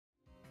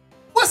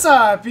What's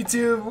up,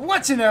 YouTube?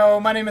 What you know?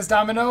 My name is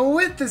Domin0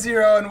 with the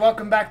 0, and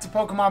welcome back to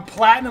Pokemon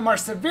Platinum, our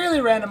severely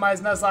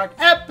randomized Nuzlocke,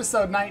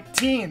 episode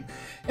 19.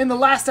 In the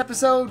last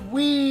episode,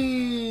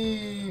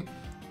 we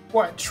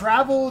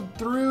traveled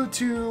through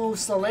to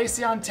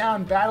Solaceon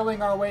Town,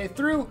 battling our way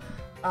through,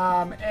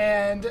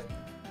 and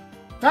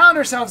found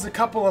ourselves a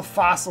couple of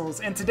fossils.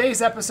 In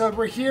today's episode,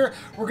 we're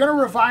gonna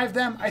revive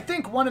them. I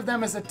think one of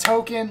them is a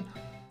token,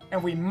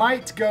 and we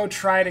might go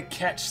try to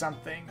catch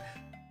something.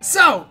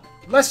 So,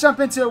 let's jump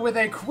into it with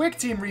a quick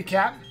team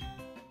recap.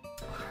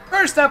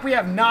 First up, we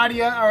have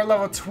Nadia, our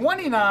level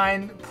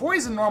 29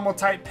 Poison Normal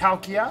type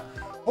Palkia,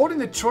 holding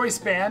the Choice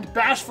Band,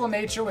 Bashful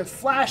Nature with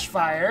Flash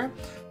Fire,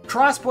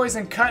 Cross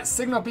Poison, Cut,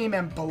 Signal Beam,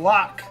 and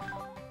Block.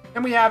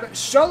 Then we have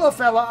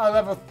Sholofella, our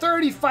level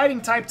 30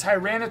 Fighting type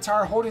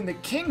Tyranitar, holding the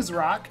King's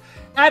Rock,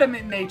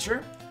 Adamant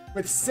Nature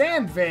with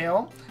Sand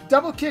Veil,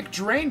 Double Kick,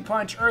 Drain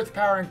Punch, Earth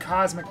Power, and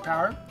Cosmic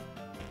Power.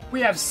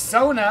 We have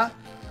Sona,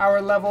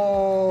 our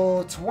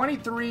level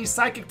 23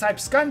 Psychic type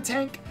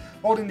Skuntank,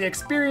 holding the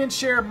Experience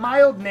Share,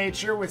 Mild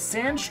Nature with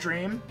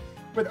Sandstream,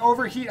 with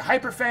Overheat,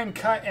 Hyperfang,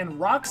 Cut, and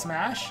Rock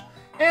Smash.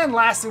 And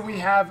lastly, we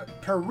have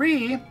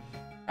Peri,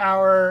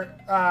 our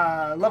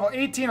level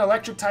 18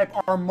 Electric type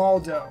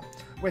Armaldo,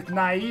 with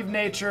Naive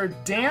Nature,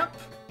 Damp,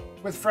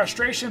 with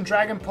Frustration,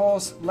 Dragon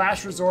Pulse,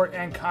 Last Resort,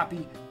 and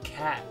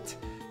Copycat.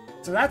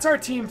 So that's our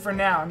team for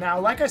now. Now,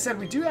 like I said,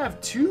 we do have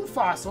 2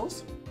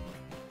 fossils.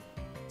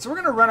 So we're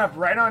gonna run up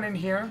right on in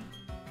here.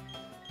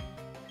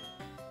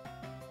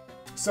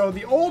 So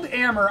the old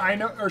Amber I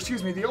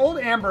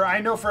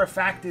know for a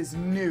fact is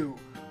new.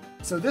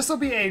 So this will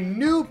be a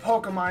new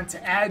Pokemon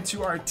to add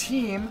to our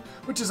team,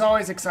 which is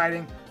always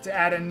exciting to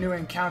add a new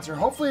encounter.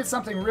 Hopefully it's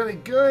something really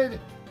good.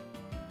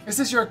 This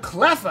is your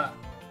Cleffa.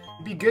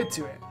 Be good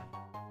to it.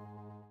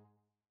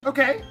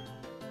 Okay.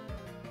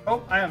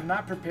 Oh, I am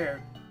not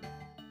prepared.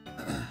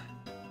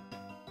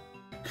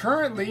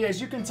 Currently, as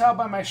you can tell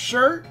by my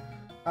shirt,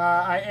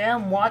 I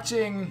am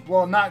watching,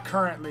 well, not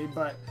currently,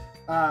 but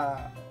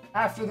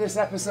after this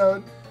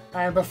episode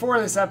and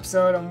before this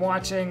episode, I'm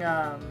watching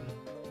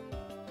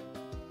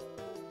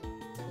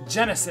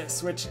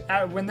Genesis, which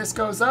when this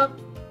goes up,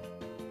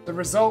 the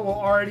result will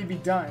already be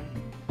done.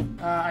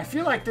 I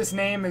feel like this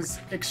name is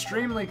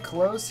extremely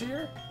close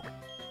here,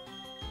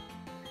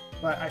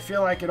 but I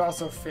feel like it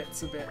also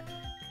fits a bit.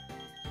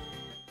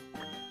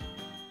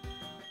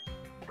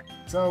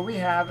 So we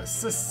have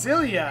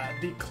Cecilia,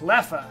 the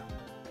Cleffa.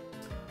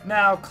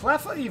 Now,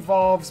 Cleffa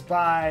evolves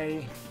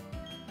by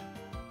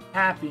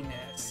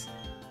happiness.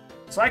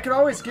 So I could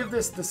always give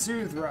this the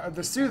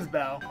Soothe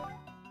Bell.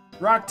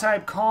 Rock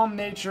type, Calm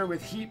Nature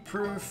with Heat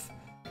Proof,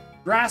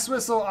 Grass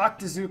Whistle,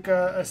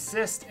 Octazooka,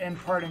 Assist, and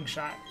Parting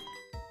Shot.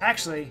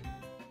 Actually,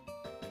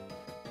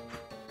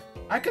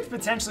 I could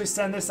potentially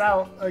send this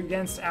out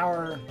against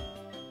our...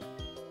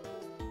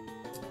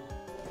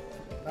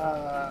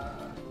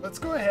 let's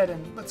go ahead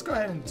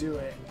and do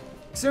it.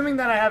 Assuming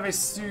that I have a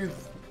Soothe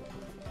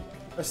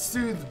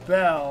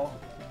Bell.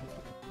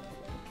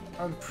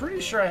 I'm pretty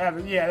sure I have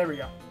it. Yeah, there we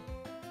go.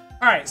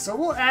 Alright, so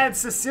we'll add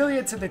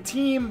Cecilia to the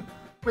team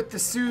with the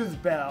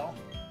Soothe Bell.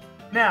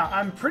 Now,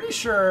 I'm pretty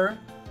sure,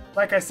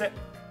 like I said...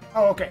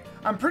 Oh, okay.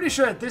 I'm pretty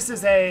sure that this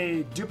is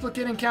a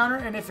duplicate encounter,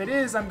 and if it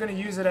is, I'm going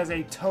to use it as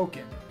a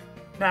token.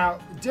 Now,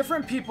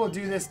 different people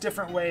do this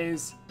different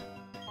ways.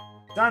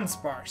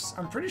 Dunsparce.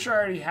 I'm pretty sure I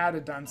already had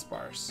a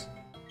Dunsparce.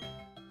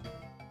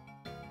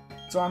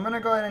 So I'm going to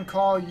go ahead and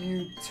call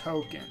you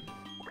Token.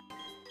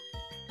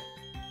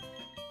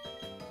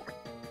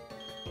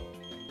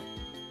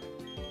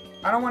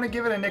 I don't want to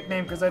give it a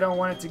nickname because I don't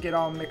want it to get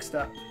all mixed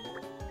up.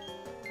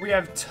 We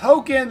have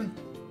Token,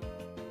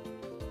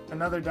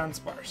 another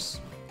Dunsparce.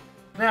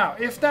 Now,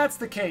 if that's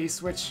the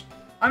case, which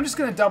I'm just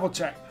going to double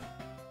check.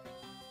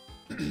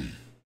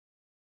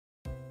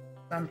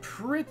 I'm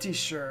pretty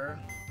sure.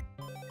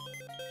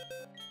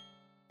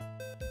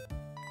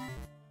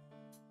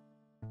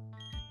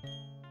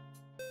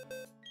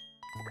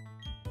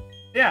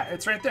 Yeah,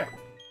 it's right there.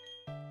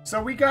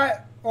 So we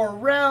got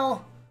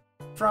Orel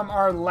from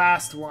our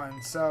last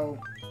one, so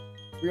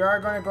we are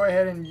going to go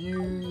ahead and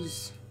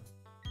use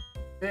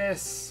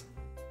this.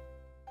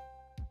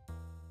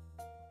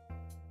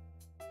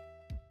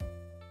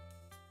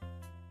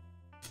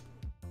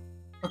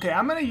 Okay,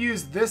 I'm going to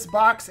use this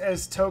box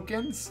as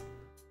tokens.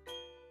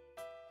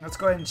 Let's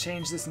go ahead and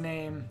change this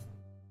name.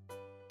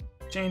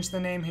 Change the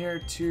name here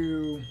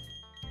to...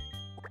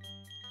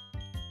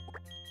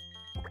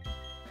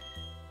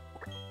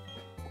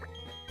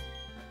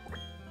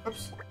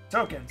 Oops,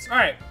 tokens.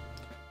 Alright.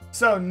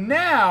 So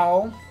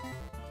now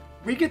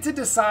we get to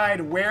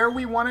decide where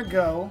we want to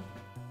go,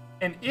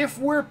 and if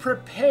we're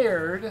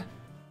prepared,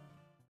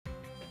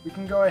 we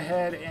can go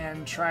ahead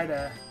and try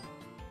to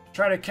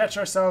catch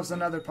ourselves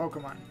another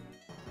Pokemon.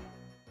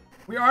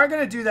 We are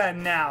going to do that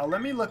now.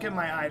 Let me look at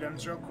my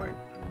items real quick.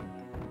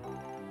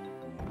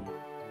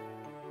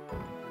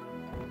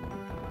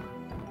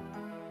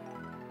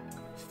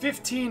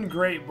 $15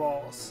 Great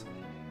Balls.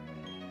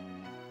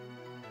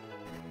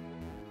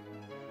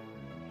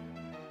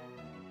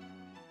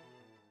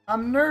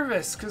 I'm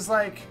nervous because,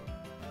 like,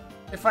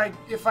 if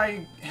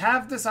I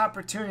have this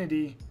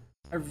opportunity,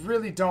 I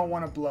really don't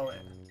want to blow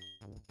it.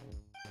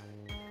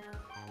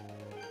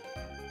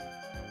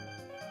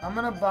 I'm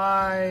gonna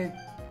buy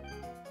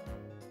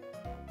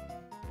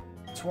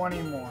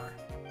 20 more.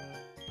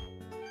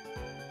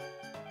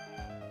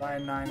 Buy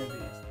 9 of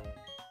these.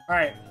 All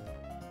right,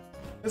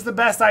 this is the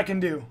best I can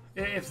do.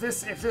 If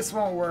this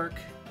won't work.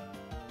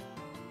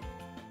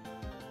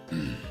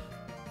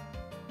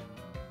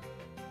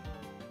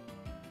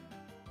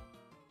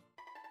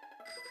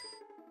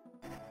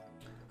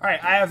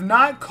 Alright, I have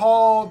not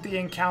called the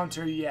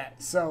encounter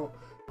yet, so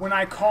when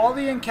I call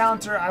the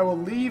encounter, I will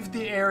leave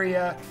the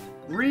area,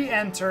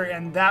 re-enter,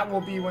 and that will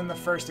be when the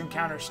first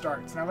encounter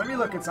starts. Now let me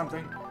look at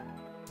something.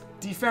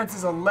 Defense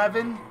is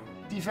 11,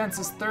 defense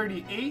is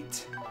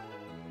 38,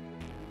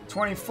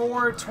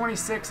 24,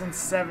 26, and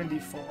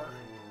 74.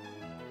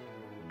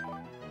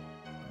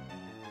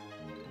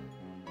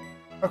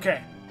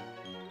 Okay.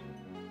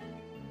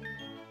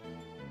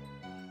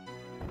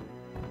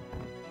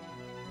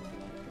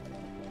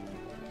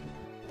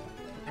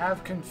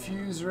 Have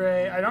Confuse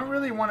Ray. I don't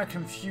really want to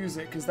confuse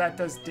it because that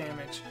does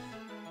damage.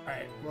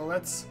 Alright, well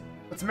let's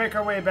make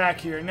our way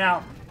back here.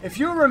 Now, if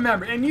you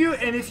remember, and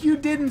if you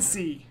didn't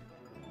see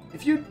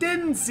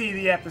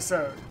the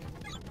episode,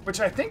 which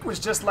I think was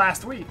just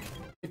last week,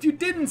 if you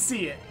didn't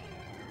see it,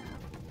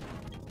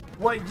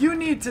 what you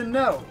need to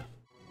know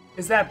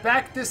is that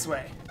back this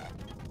way,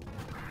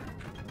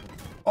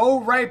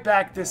 oh, right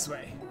back this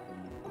way,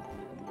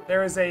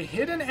 there is a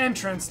hidden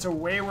entrance to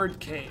Wayward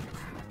Cave.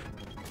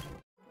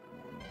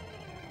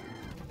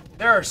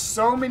 There are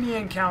so many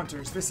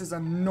encounters. This is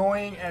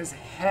annoying as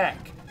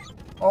heck.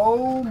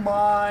 Oh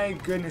my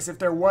goodness, if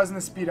there wasn't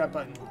a speed up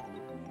button.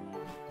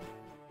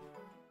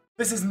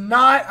 This is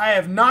not, I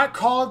have not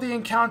called the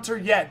encounter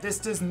yet. This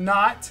does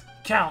not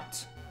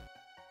count.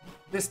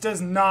 This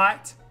does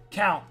not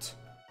count.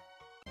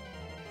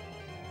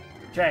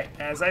 Okay,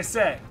 as I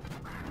said,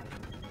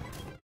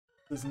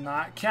 does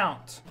not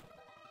count.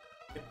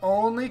 It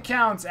only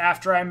counts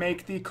after I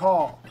make the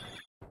call.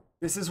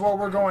 This is what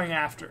we're going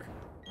after.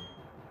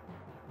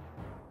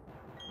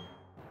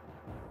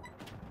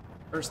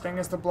 First thing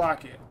is to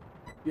block it.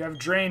 You have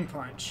Drain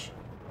Punch.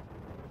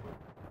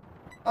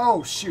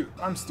 Oh shoot,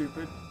 I'm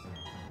stupid.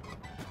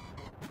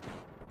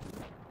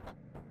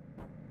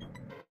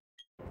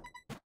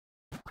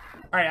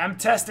 Alright, I'm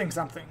testing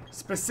something.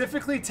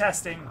 Specifically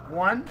testing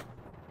 1,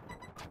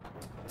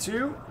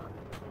 2.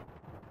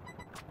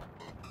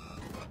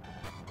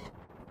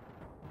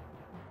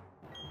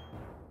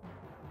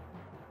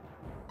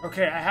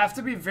 Okay, I have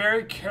to be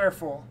very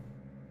careful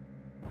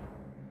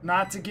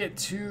not to get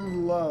too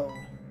low.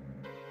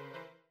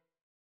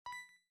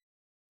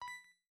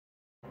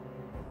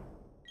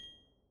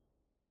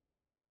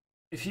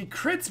 If he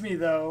crits me,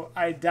 though,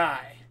 I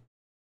die.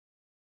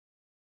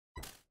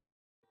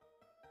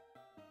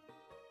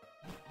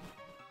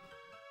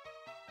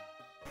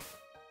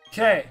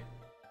 Okay.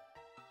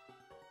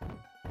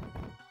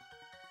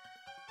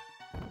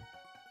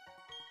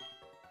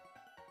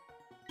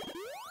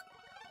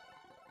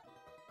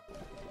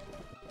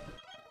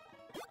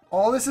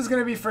 All this is going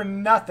to be for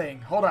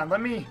nothing. Hold on,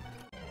 let me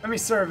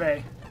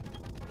survey.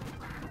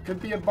 Could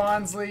be a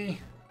Bonsly.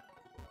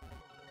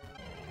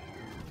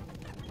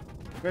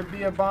 Could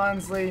be a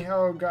Bonsly.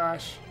 Oh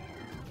gosh.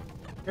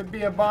 Could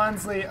be a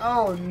Bonsly.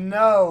 Oh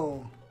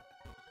no.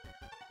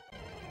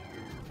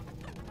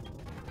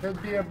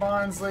 Could be a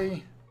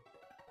Bonsly.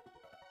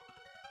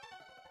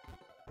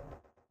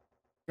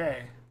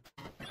 Okay.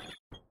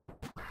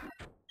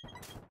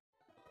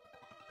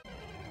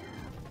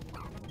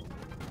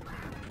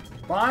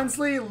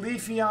 Bonsly,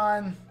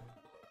 Leafeon,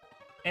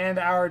 and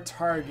our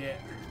target.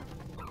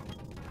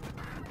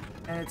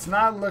 And it's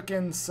not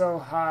looking so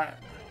hot.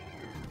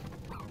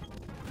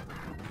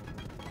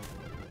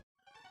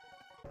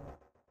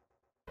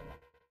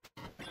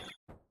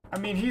 I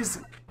mean,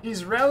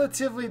 he's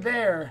relatively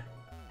there,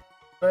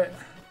 but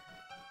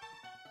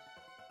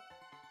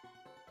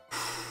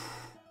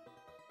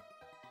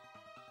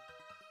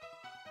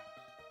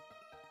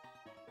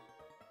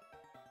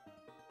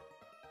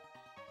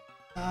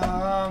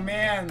oh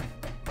man.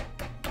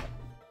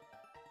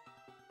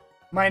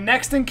 My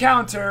next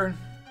encounter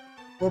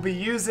will be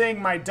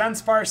using my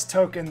Dunsparce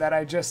token that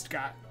I just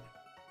got.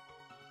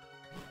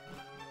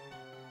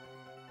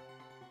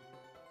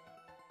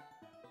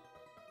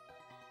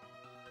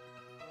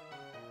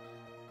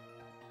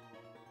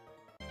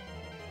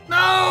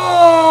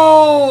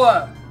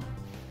 No!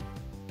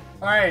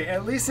 Alright,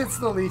 at least it's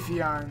the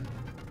Leafeon.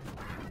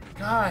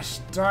 Gosh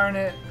darn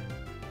it.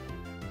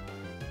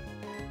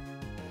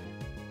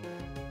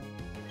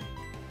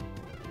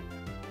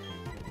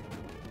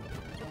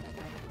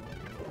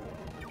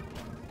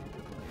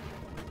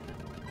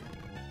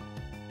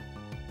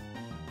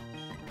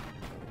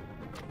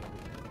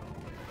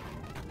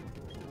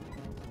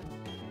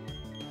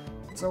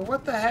 So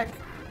what the heck?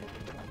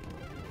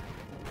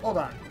 Hold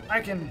on,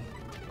 I can...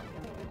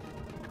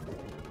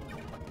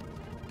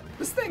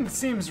 This thing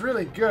seems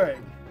really good.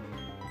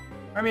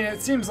 I mean,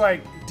 it seems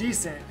like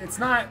decent. It's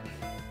not...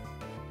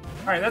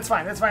 Alright, that's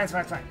fine. That's fine. It's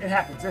fine. It's fine. It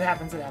happens. It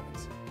happens. It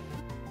happens.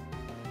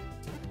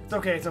 It's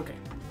okay. It's okay.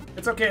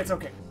 It's okay. It's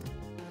okay.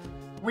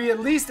 We at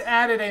least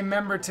added a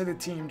member to the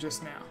team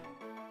just now.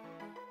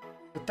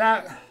 But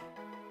that...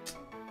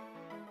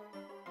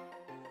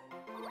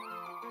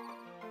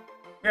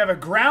 We have a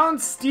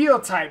ground steel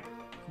type,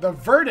 the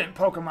Verdant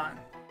Pokemon.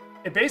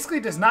 It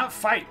basically does not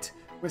fight.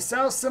 With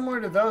cells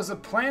similar to those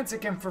of plants, it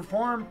can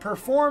perform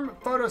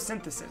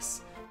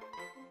photosynthesis.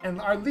 And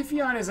our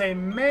Leafeon is a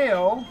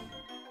male.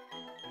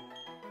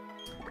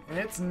 And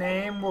its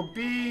name will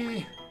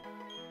be...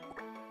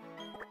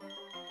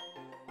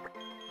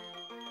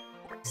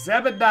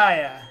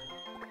 Zebediah.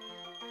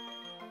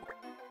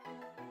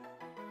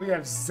 We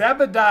have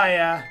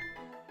Zebediah,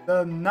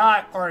 the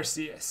not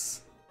Arceus.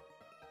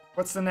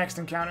 What's the next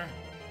encounter?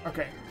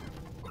 Okay.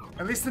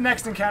 At least the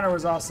next encounter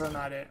was also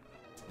not it.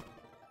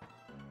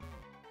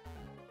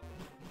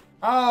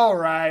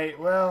 Alright,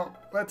 well,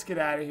 let's get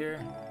out of here.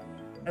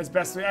 As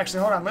best we... Actually,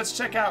 hold on. Let's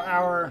check out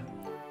our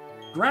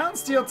ground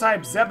steel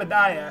type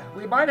Zebediah.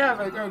 We might have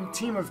a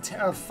team of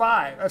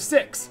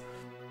 6.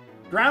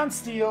 Ground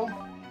steel.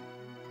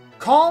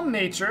 Calm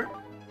nature.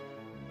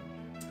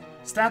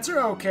 Stats are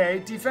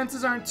okay.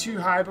 Defenses aren't too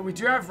high, but we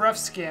do have rough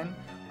skin.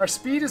 Our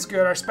speed is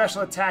good. Our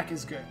special attack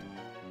is good.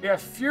 We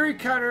have Fury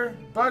Cutter,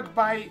 Bug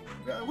Bite.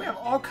 We have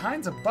all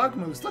kinds of bug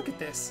moves. Look at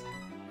this.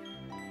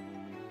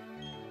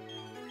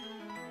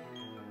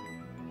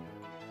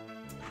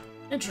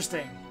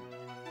 Interesting.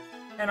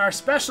 And our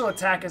special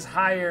attack is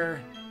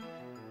higher.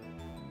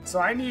 So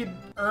I need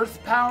Earth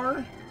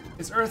Power.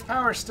 Is Earth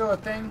Power still a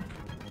thing?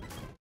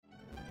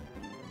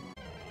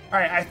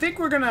 Alright, I think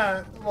we're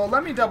gonna... Well,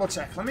 let me double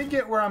check. Let me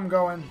get where I'm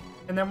going.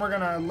 And then we're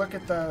gonna look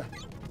at the...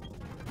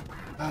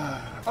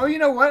 Oh, you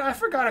know what? I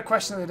forgot a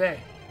question of the day.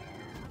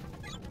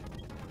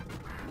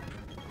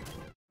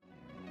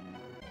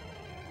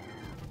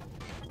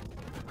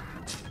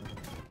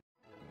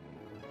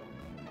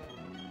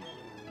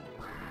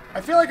 I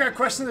feel like our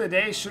question of the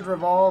day should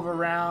revolve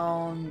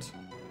around...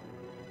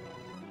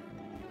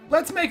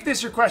 Let's make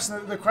this your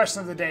question, the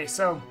question of the day.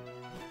 So,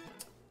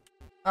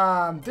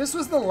 this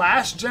was the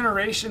last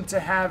generation to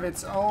have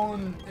its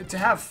own, to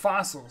have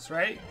fossils,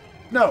 right?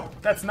 No,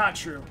 that's not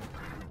true.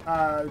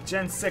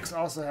 Gen 6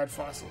 also had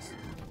fossils.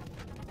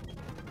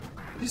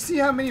 You see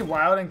how many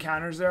wild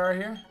encounters there are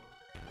here?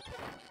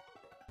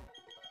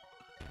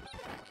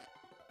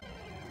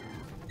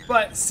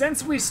 But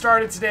since we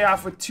started today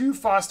off with 2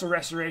 fossil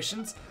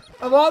restorations,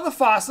 of all the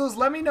fossils,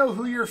 let me know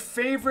who your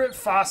favorite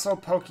fossil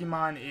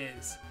Pokemon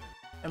is.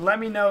 And let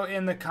me know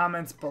in the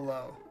comments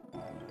below.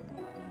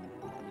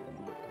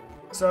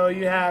 So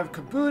you have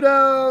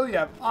Kabuto, you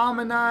have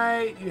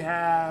Ammonite, you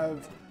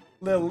have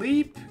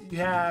Lileep, you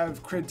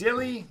have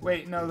Credilli.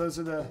 Wait, no, those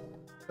are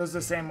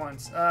the same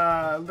ones.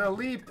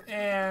 Lileep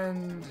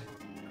and...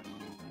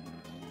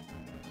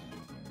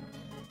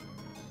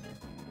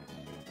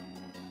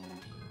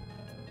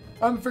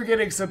 I'm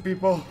forgetting some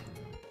people.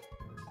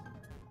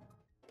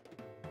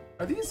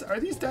 Are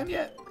these done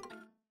yet?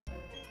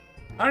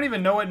 I don't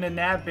even know what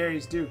Nanab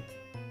berries do.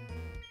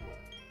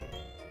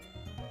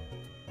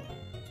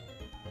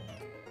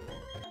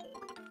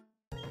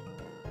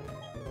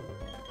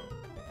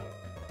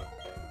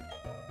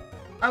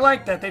 I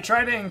like that. They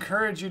try to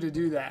encourage you to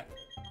do that.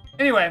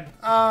 Anyway,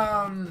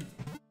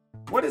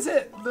 what is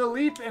it?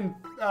 Lileep and,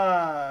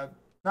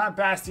 not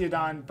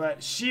Bastiodon, but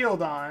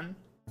Shieldon.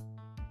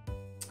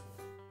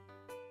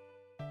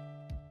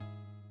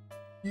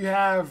 You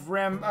have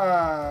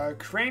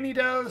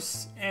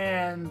Cranidos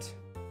and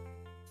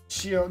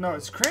Shield. No,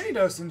 it's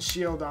Cranidos and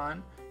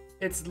Shieldon.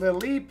 It's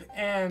Lileep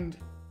and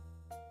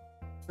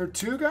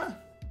Tortuga?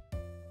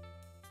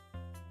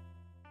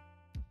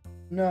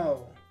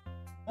 No.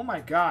 Oh my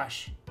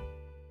gosh.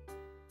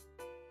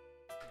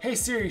 Hey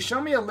Siri,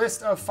 show me a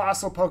list of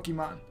fossil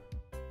Pokemon.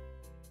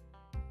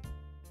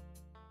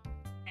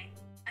 Okay,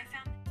 I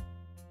found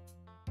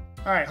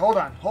it. Alright, hold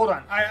on.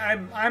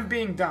 I'm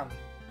being dumb.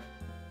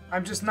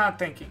 I'm just not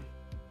thinking.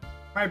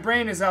 My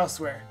brain is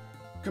elsewhere.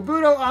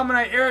 Kabuto,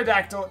 Ammonite,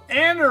 Aerodactyl,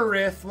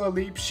 Anorith,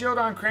 Lileep,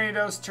 Shieldon,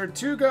 Cranidos,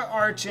 Tortuga,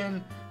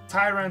 Archon,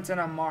 Tyrant, and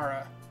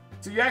Amara.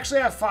 So you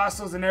actually have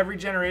fossils in every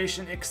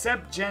generation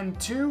except Gen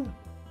 2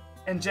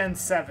 and Gen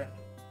 7.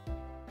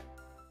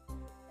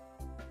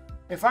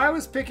 If I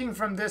was picking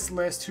from this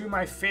list who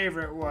my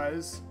favorite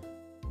was,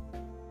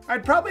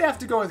 I'd probably have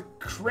to go with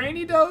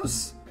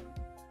Cranidos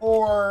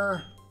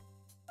or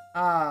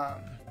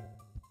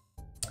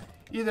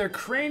either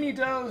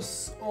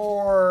Cranidos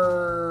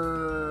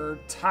or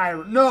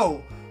Tyrant.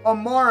 No,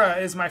 Amara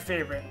is my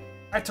favorite.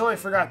 I totally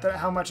forgot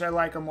how much I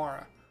like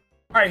Amara.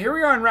 All right, here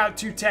we are on Route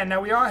 210.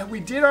 Now we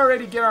did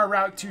already get our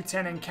Route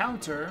 210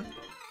 encounter.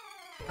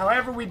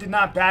 However, we did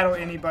not battle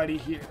anybody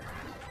here.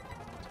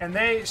 And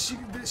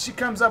she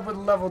comes up with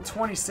level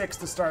 26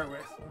 to start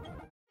with.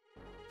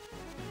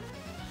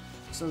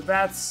 So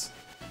that's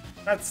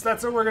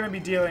what we're gonna be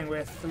dealing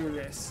with through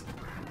this.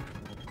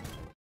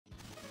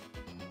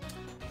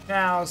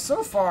 Now,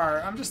 so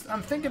far, I'm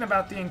thinking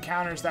about the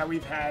encounters that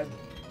we've had.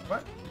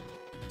 What?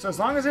 So as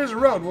long as there's a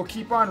road, we'll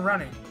keep on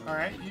running.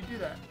 Alright, you do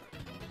that.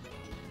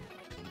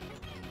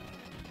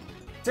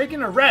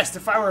 Taking a rest.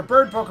 If I were a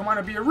bird Pokemon,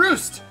 it'd be a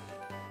roost.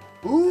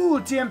 Ooh,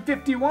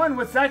 TM51.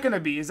 What's that going to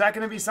be? Is that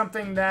going to be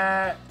something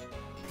that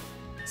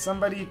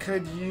somebody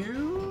could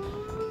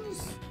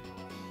use?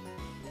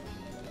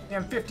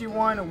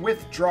 TM51,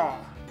 withdraw.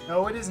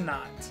 No, it is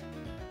not.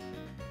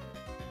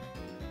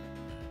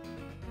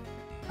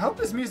 I hope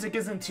this music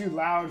isn't too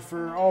loud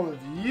for all of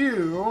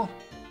you.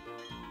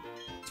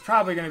 It's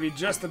probably going to be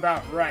just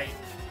about right.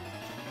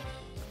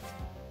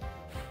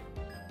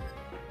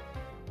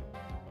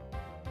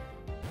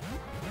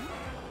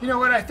 You know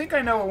what? I think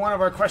I know what one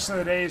of our question of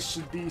the days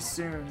should be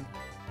soon.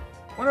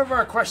 One of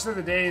our question of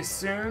the days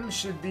soon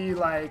should be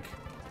like,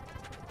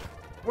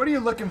 what are you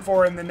looking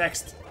for in the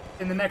next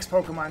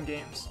Pokemon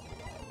games?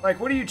 Like,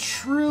 what are you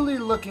truly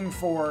looking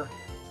for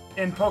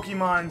in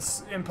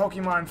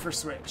Pokemon for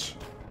Switch?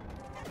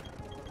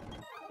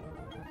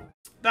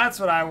 That's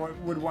what I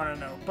would want to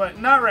know, but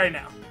not right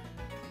now.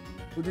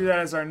 We'll do that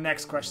as our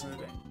next question of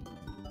the day.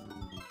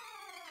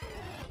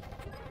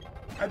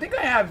 I think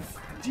I have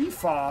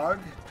Defog.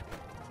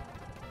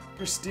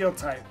 You're Steel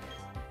type.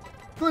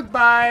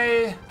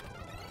 Goodbye!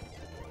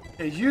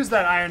 Yeah, use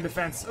that Iron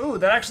Defense. Ooh,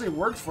 that actually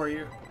worked for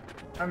you.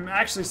 I'm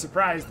actually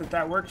surprised that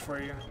that worked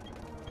for you.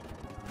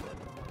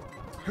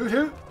 Hoot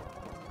hoot!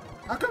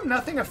 How come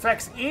nothing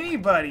affects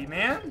anybody,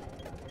 man?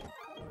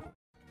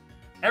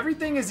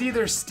 Everything is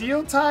either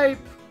Steel type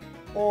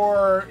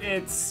or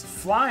it's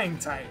Flying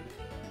type.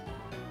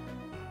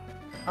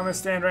 I'm gonna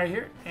stand right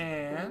here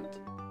and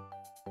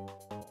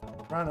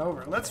run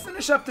over. Let's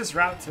finish up this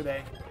route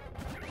today.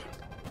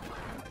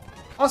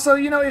 Also,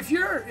 you know, if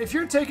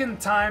you're taking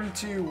time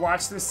to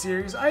watch this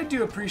series, I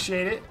do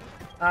appreciate it.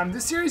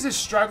 This series is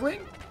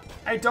struggling.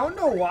 I don't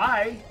know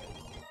why.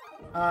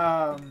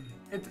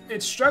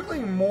 It's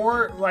struggling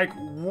more, like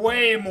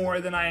way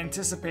more than I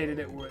anticipated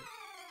it would.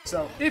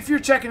 So if you're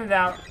checking it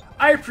out,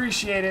 I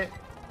appreciate it.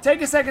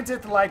 Take a second to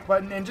hit the like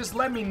button and just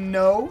let me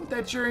know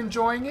that you're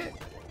enjoying it.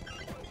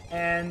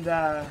 And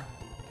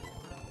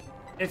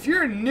if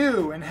you're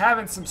new and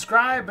haven't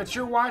subscribed but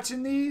you're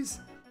watching these,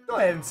 go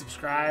ahead and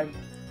subscribe.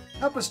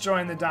 Help us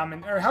join the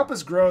help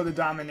us grow the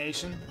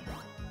domination.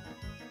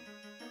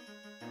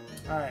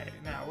 All right,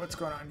 now what's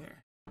going on here?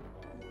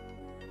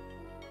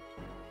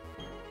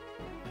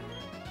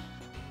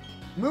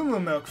 Moo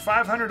Moo Milk,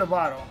 500 a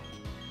bottle.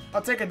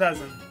 I'll take a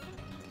dozen.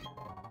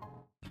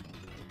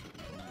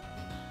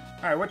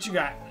 All right, what you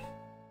got?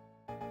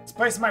 This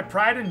place is my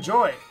pride and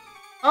joy.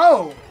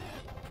 Oh,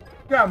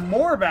 you got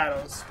more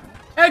battles.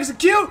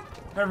 Execute!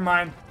 Never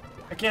mind.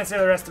 I can't say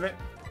the rest of it.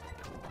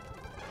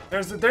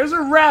 There's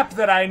a rap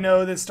that I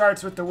know that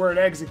starts with the word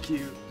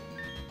execute.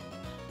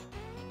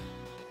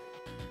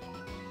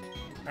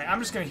 Alright, I'm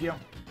just gonna heal.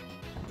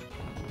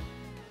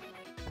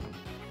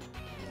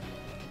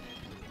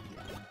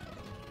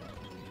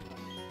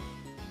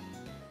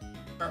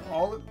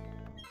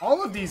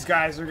 All of these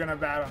guys are gonna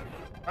battle me.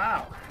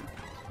 Wow.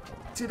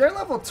 See, they're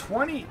level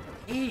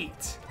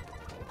 28.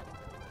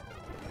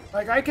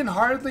 Like I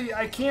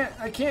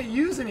can't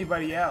use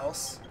anybody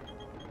else.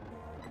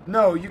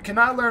 No, you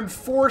cannot learn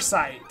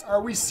Foresight.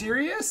 Are we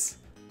serious?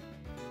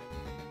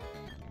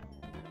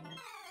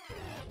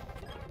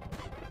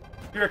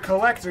 You're a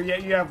collector,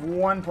 yet you have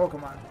one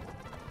Pokemon.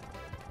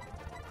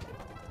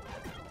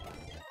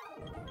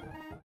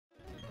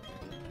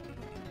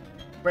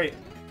 Wait.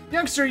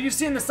 Youngster, you've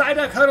seen the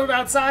Psyduck huddled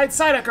outside?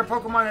 Psyduck are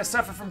Pokemon that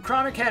suffer from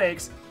chronic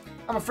headaches.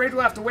 I'm afraid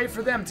we'll have to wait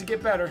for them to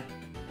get better.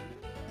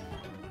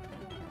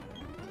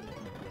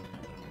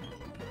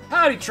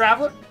 Howdy,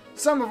 traveler.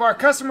 Some of our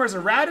customers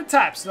are rowdy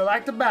types, so they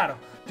like to battle.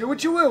 Do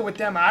what you will with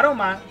them, I don't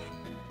mind.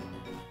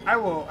 I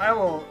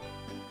will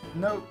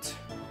note.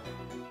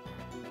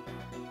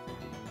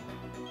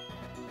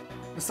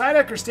 The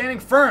Psyduck are standing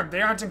firm.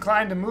 They aren't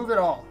inclined to move at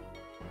all.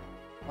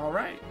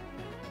 Alright.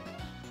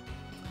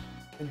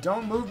 And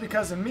don't move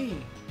because of me.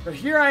 But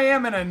here I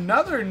am in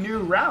another new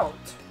route.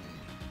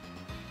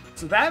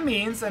 So that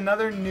means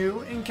another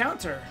new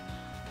encounter.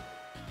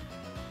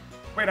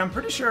 Wait, I'm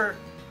pretty sure...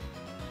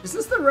 Is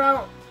this the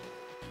route?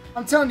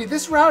 I'm telling you,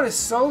 this route is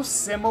so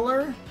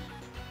similar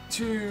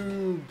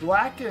to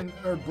Black and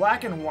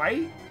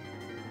White.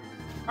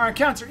 Our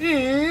encounter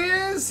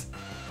is...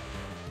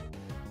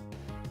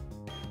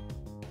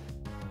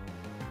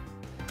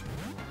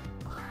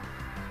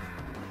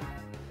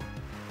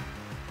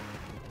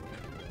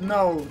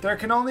 No, there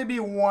can only be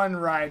one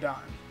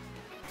Rhydon.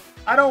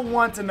 I don't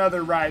want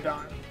another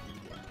Rhydon.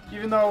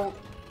 Even though...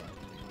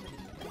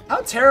 How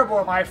terrible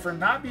am I for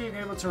not being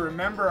able to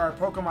remember our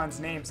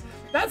Pokemon's names?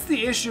 That's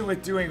the issue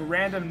with doing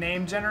random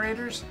name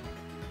generators.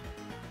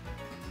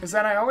 Is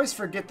that I always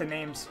forget the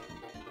names.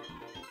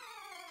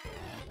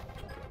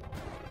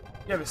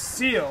 You have a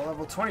Seal,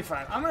 level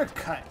 25. I'm gonna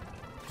cut.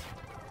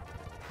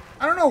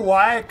 I don't know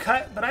why I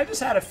cut, but I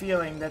just had a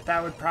feeling that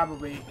that would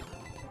probably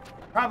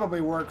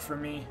work for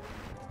me.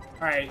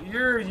 Alright,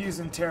 you're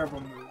using terrible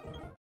move.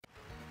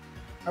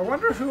 I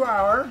wonder who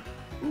our...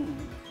 Ooh.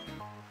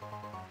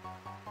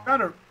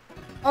 Found a...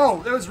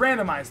 Oh, it was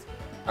randomized.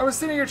 I was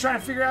sitting here trying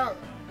to figure out...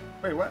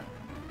 Wait, what?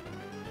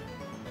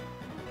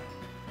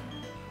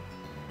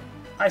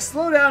 I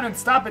slow down and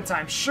stop at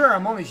times. Sure,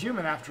 I'm only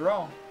human after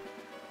all.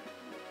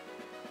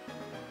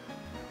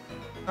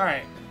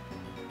 Alright.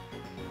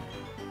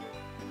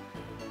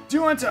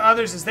 Do unto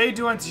others as they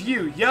do unto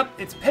you. Yep,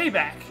 it's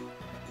payback.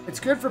 It's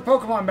good for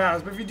Pokemon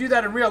battles, but if you do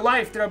that in real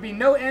life, there'll be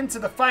no end to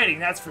the fighting,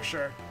 that's for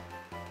sure.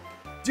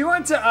 Do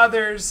unto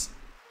others,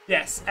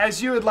 yes,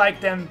 as you would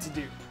like them to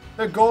do.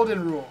 The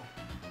golden rule.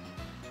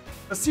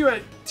 Let's see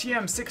what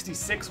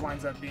TM66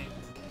 winds up being.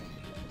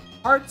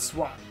 Heart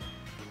swap.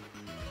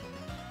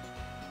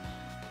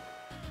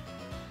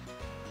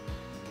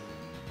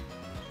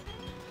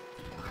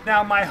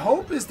 Now, my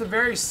hope is to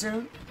very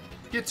soon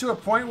get to a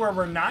point where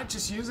we're not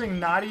just using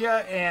Nadia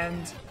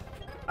and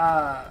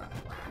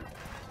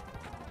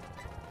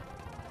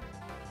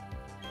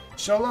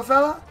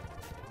Sholofella.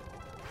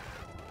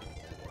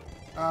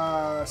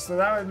 So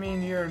that would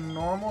mean you're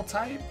normal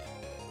type.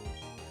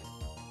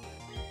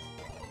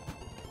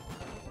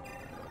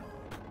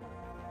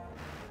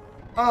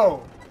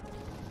 Oh.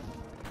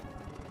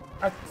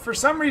 For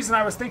some reason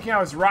I was thinking I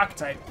was rock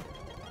type.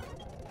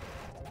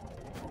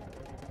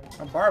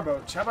 A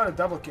Barboach. How about a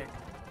double kick?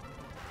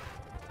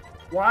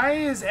 Why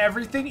is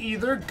everything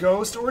either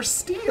ghost or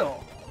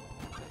steel?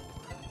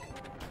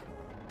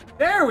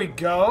 There we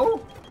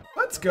go.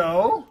 Let's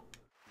go.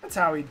 That's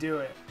how we do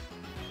it.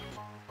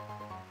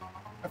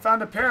 I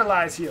found a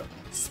paralyzed heal.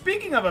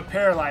 Speaking of a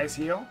paralyzed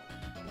heal,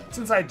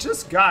 since I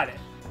just got it.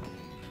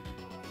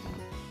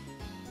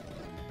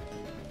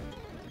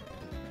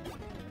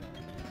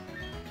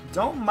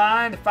 Don't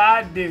mind if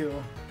I do.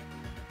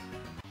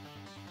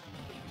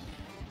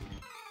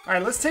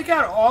 Alright, let's take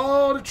out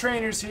all the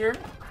trainers here.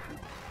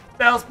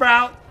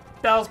 Bellsprout,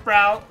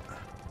 Bellsprout.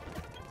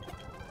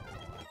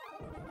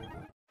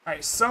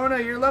 Alright, Sona,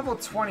 you're level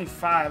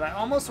 25. I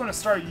almost want to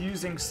start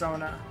using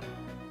Sona.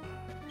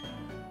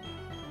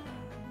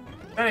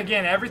 Then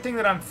again, everything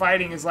that I'm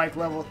fighting is like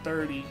level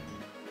 30.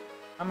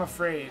 I'm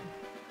afraid.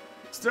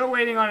 Still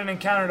waiting on an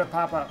encounter to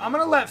pop up. I'm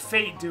going to let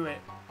Fate do it,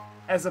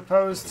 as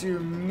opposed to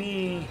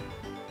me.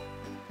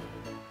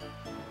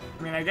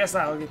 I mean, I guess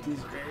I'll get these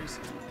berries.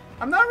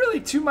 I'm not really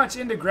too much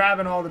into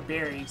grabbing all the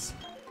berries.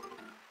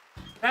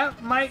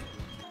 That might...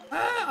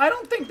 I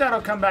don't think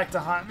that'll come back to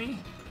haunt me.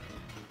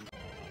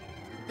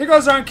 Here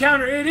goes our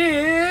encounter. It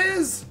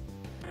is...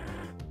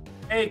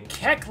 a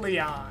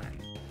Kecleon.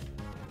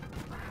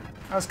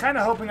 I was kind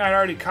of hoping I'd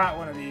already caught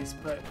one of these,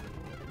 but...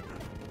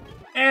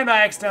 And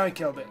I accidentally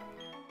killed it.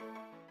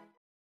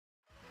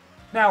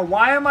 Now,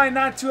 why am I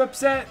not too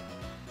upset?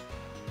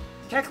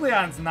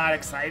 Kecleon's not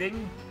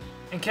exciting,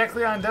 and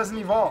Kecleon doesn't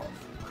evolve.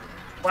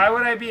 Why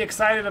would I be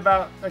excited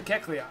about a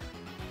Kecleon?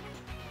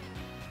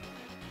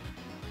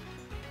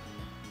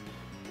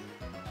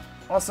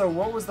 Also,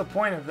 what was the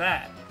point of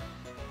that?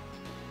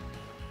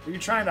 Are you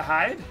trying to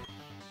hide?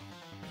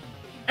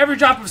 Every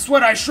drop of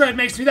sweat I shred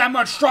makes me that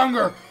much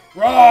stronger!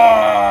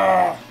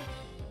 Raw!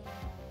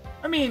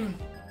 I mean,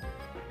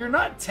 you're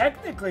not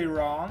technically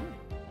wrong.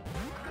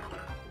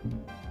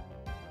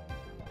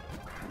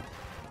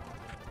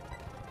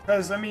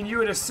 Because, I mean, you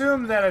would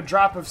assume that a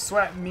drop of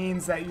sweat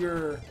means that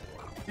you're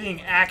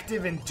being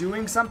active and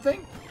doing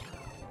something,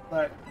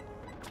 but...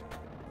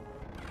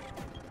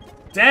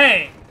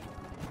 Dang!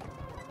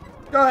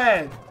 Go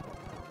ahead.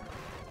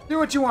 Do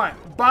what you want.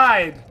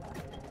 Bide.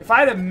 If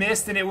I'd have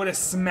missed and it would have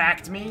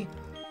smacked me,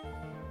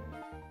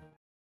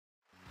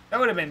 that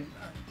would have been...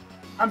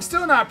 I'm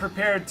still not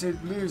prepared to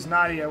lose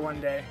Nadia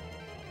one day.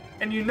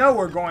 And you know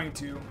we're going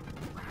to.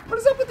 What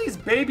is up with these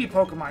baby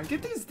Pokemon?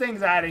 Get these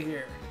things out of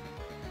here.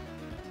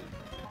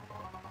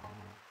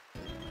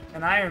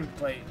 An Iron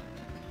Plate.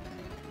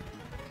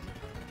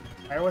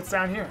 Alright, what's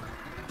down here?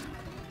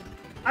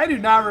 I do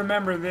not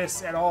remember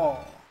this at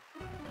all.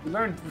 We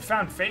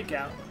found Fake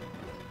Out.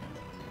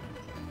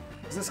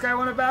 Does this guy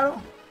want to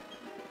battle?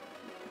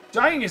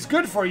 Jogging is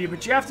good for you,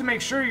 but you have to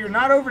make sure you're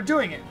not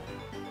overdoing it.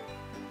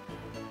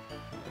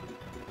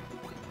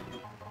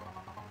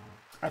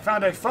 I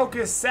found a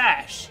Focus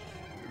Sash.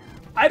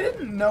 I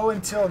didn't know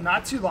until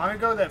not too long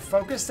ago that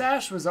Focus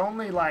Sash was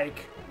only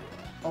like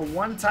a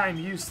one-time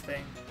use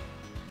thing.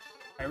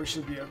 Alright, we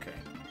should be okay.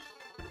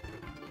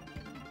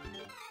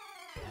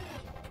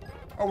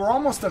 Oh, we're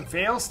almost a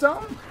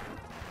Veilstone?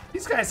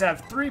 These guys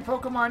have 3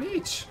 Pokemon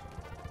each.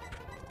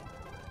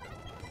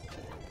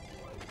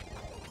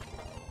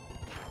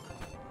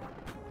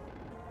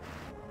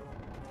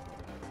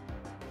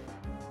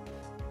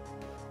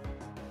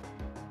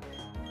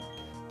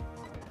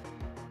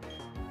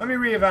 Let me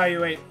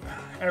reevaluate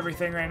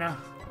everything right now.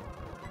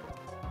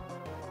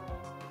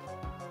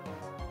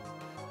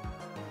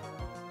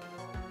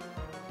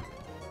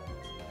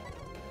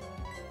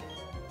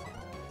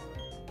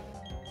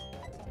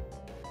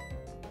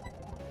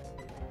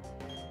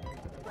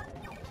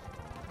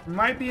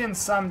 Might be in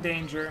some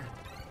danger.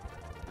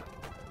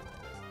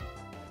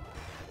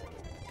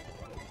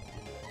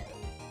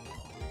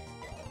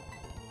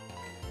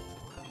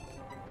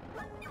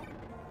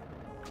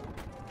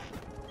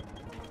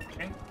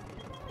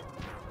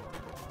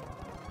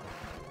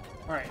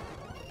 Alright.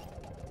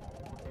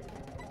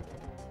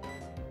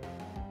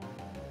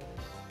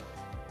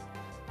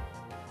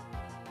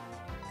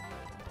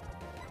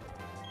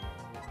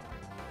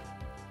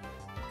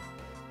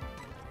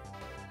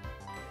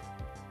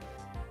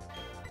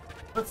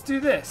 Let's do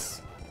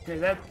this. Okay,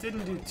 that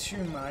didn't do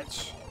too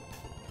much.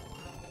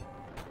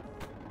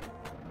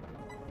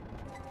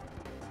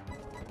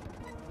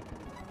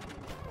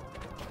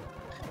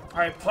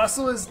 Alright,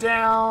 Plusle is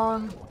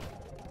down.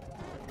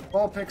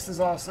 Vulpix is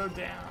also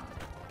down.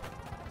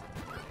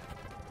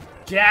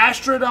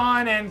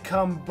 Gastrodon and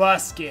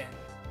Combuskin.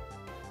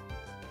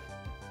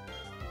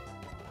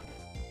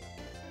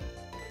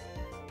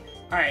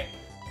 Alright.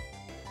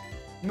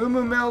 Moo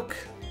Moo Milk.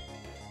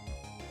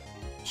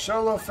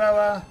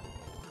 Sholofella.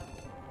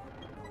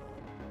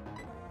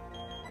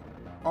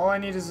 All I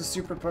need is a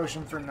super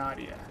potion for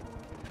Nadia.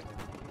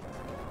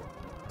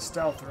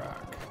 Stealth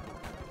Rock.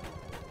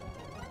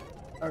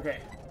 Okay.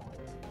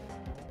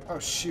 Oh,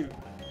 shoot.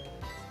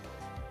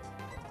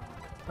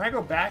 Can I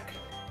go back?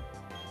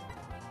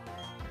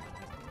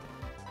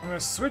 I'm gonna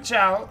switch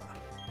out.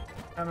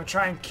 I'm gonna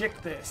try and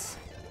kick this.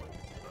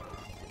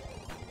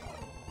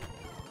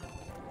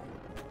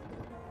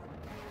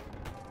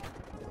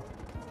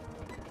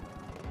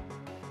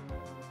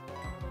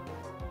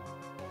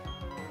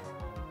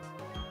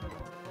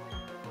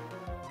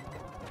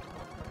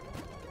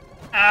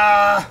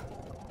 Ah!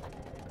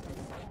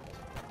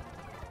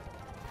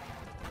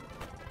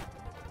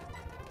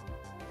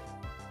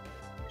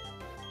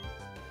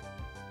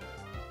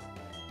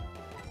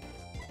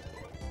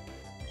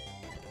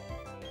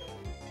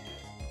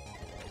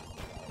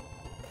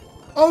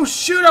 Oh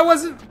shoot, I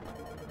wasn't...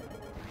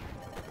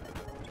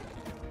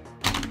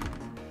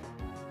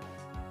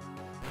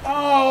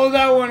 Oh,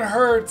 that one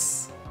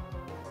hurts.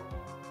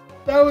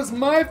 That was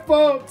my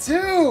fault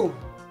too.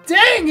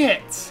 Dang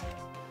it!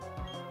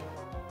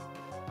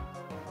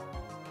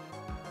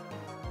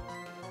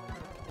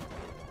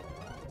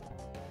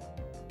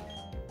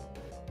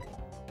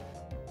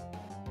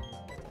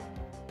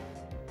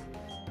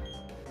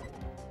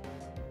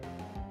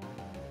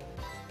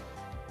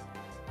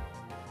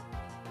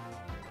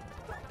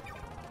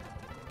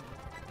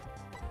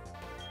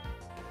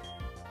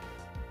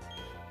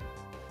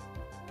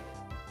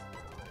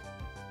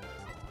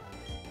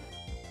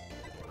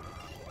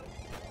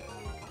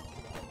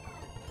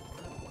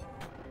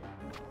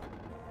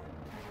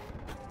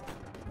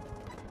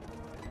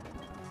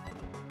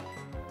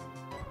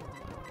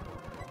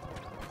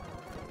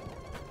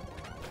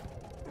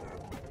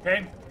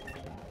 Okay.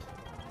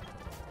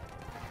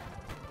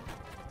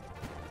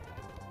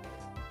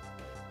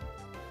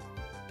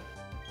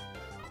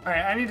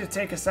 Alright, I need to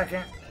take a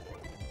second.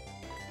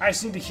 I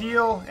just need to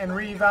heal and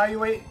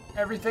reevaluate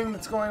everything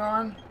that's going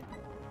on.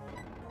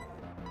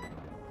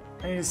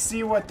 I need to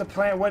see what the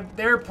plan, what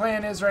their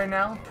plan is right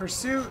now.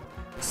 Pursuit,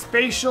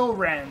 Spatial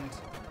Rend.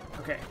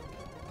 Okay.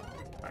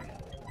 Fine.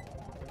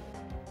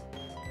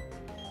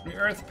 The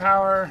Earth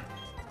Power,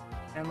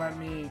 and let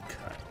me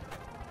cut.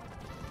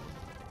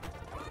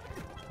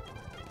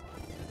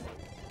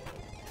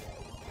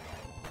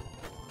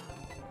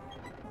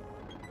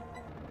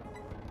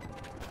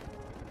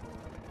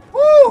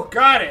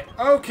 Got it.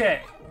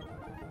 Okay.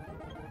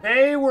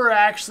 They were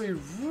actually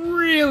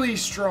really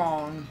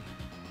strong.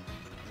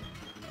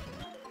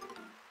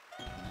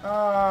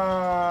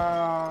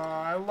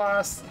 I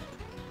lost.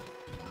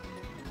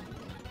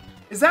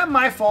 Is that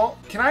my fault?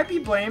 Can I be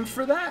blamed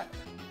for that?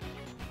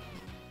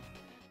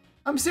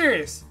 I'm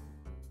serious.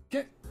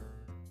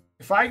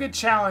 If I get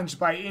challenged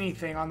by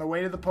anything on the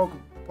way to the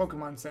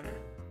Pokemon Center,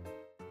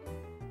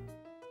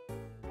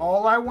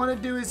 all I want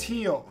to do is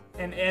heal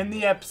and end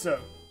the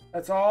episode.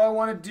 That's all I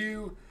want to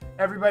do.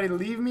 Everybody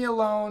leave me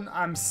alone.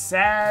 I'm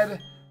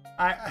sad.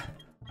 I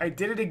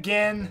did it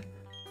again.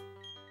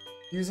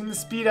 Using the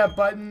speed up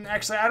button.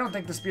 Actually, I don't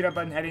think the speed up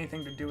button had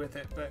anything to do with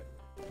it, but...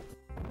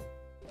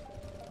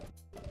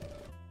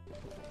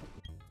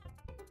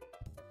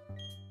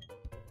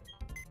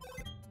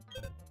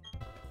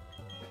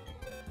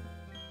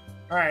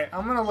 Alright,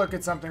 I'm gonna look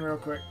at something real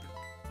quick.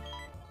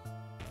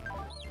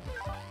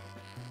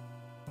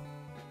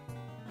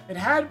 It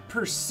had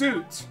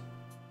Pursuit.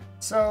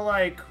 So,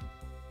 like,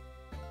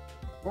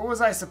 what was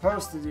I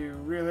supposed to do,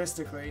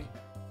 realistically?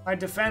 My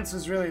defense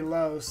was really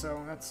low,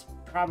 so that's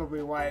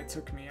probably why it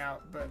took me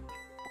out, but...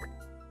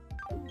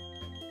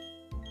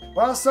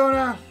 Well,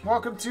 Sona,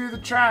 welcome to the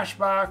trash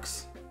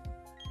box.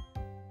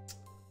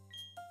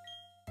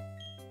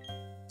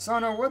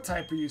 Sona, what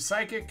type are you,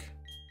 Psychic?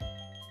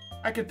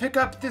 I could pick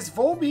up this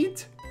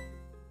Volbeat.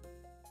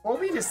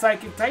 Volbeat is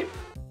Psychic type.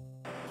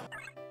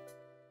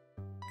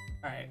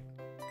 Alright.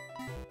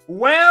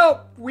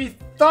 Well, we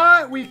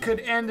thought we could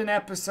end an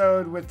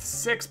episode with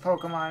 6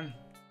 Pokemon.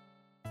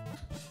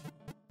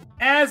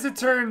 As it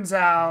turns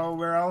out,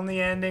 we're only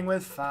ending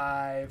with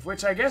 5,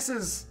 which I guess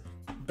is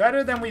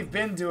better than we've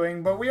been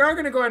doing, but we are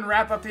going to go ahead and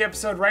wrap up the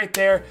episode right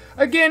there.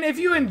 Again, if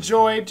you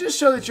enjoyed, just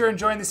show that you're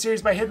enjoying the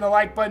series by hitting the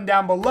like button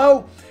down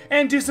below,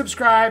 and do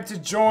subscribe to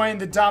join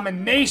the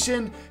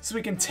Domin0 so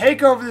we can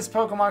take over this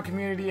Pokemon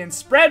community and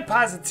spread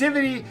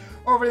positivity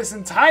over this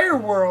entire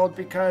world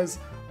because,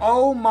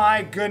 oh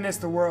my goodness,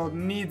 the world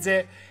needs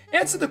it.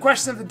 Answer the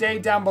question of the day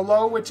down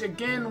below, which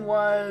again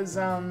was,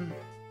 I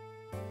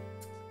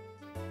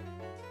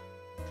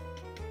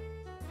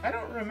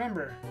don't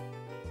remember.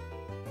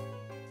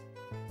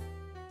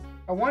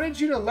 I wanted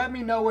you to let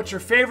me know what your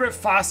favorite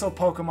fossil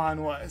Pokemon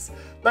was.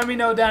 Let me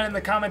know down in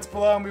the comments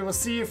below, and we will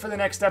see you for the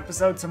next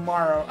episode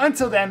tomorrow.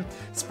 Until then,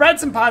 spread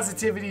some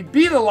positivity,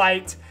 be the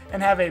light,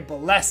 and have a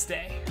blessed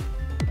day.